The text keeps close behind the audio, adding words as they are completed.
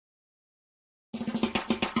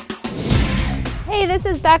Hey, this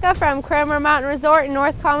is Becca from Cranmer Mountain Resort in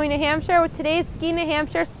North Conway, New Hampshire with today's Ski New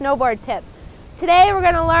Hampshire snowboard tip. Today we're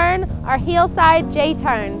going to learn our heel side J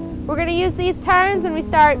turns. We're going to use these turns when we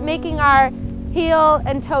start making our heel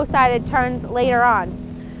and toe sided turns later on.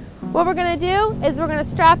 What we're going to do is we're going to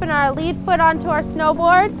strap in our lead foot onto our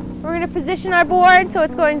snowboard. We're going to position our board so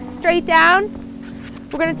it's going straight down.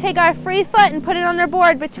 We're going to take our free foot and put it on our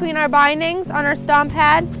board between our bindings on our stomp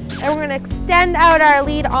pad, and we're going to extend out our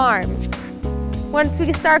lead arm. Once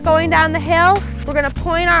we start going down the hill, we're going to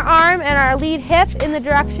point our arm and our lead hip in the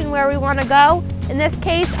direction where we want to go. In this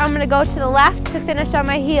case, I'm going to go to the left to finish on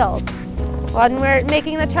my heels. When we're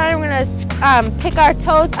making the turn, we're going to pick our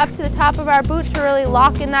toes up to the top of our boot to really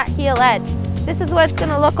lock in that heel edge. This is what it's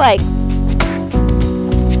going to look like.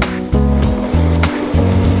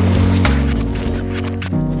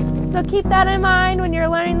 So keep that in mind when you're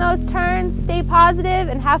learning those turns. Stay positive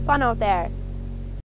and have fun out there.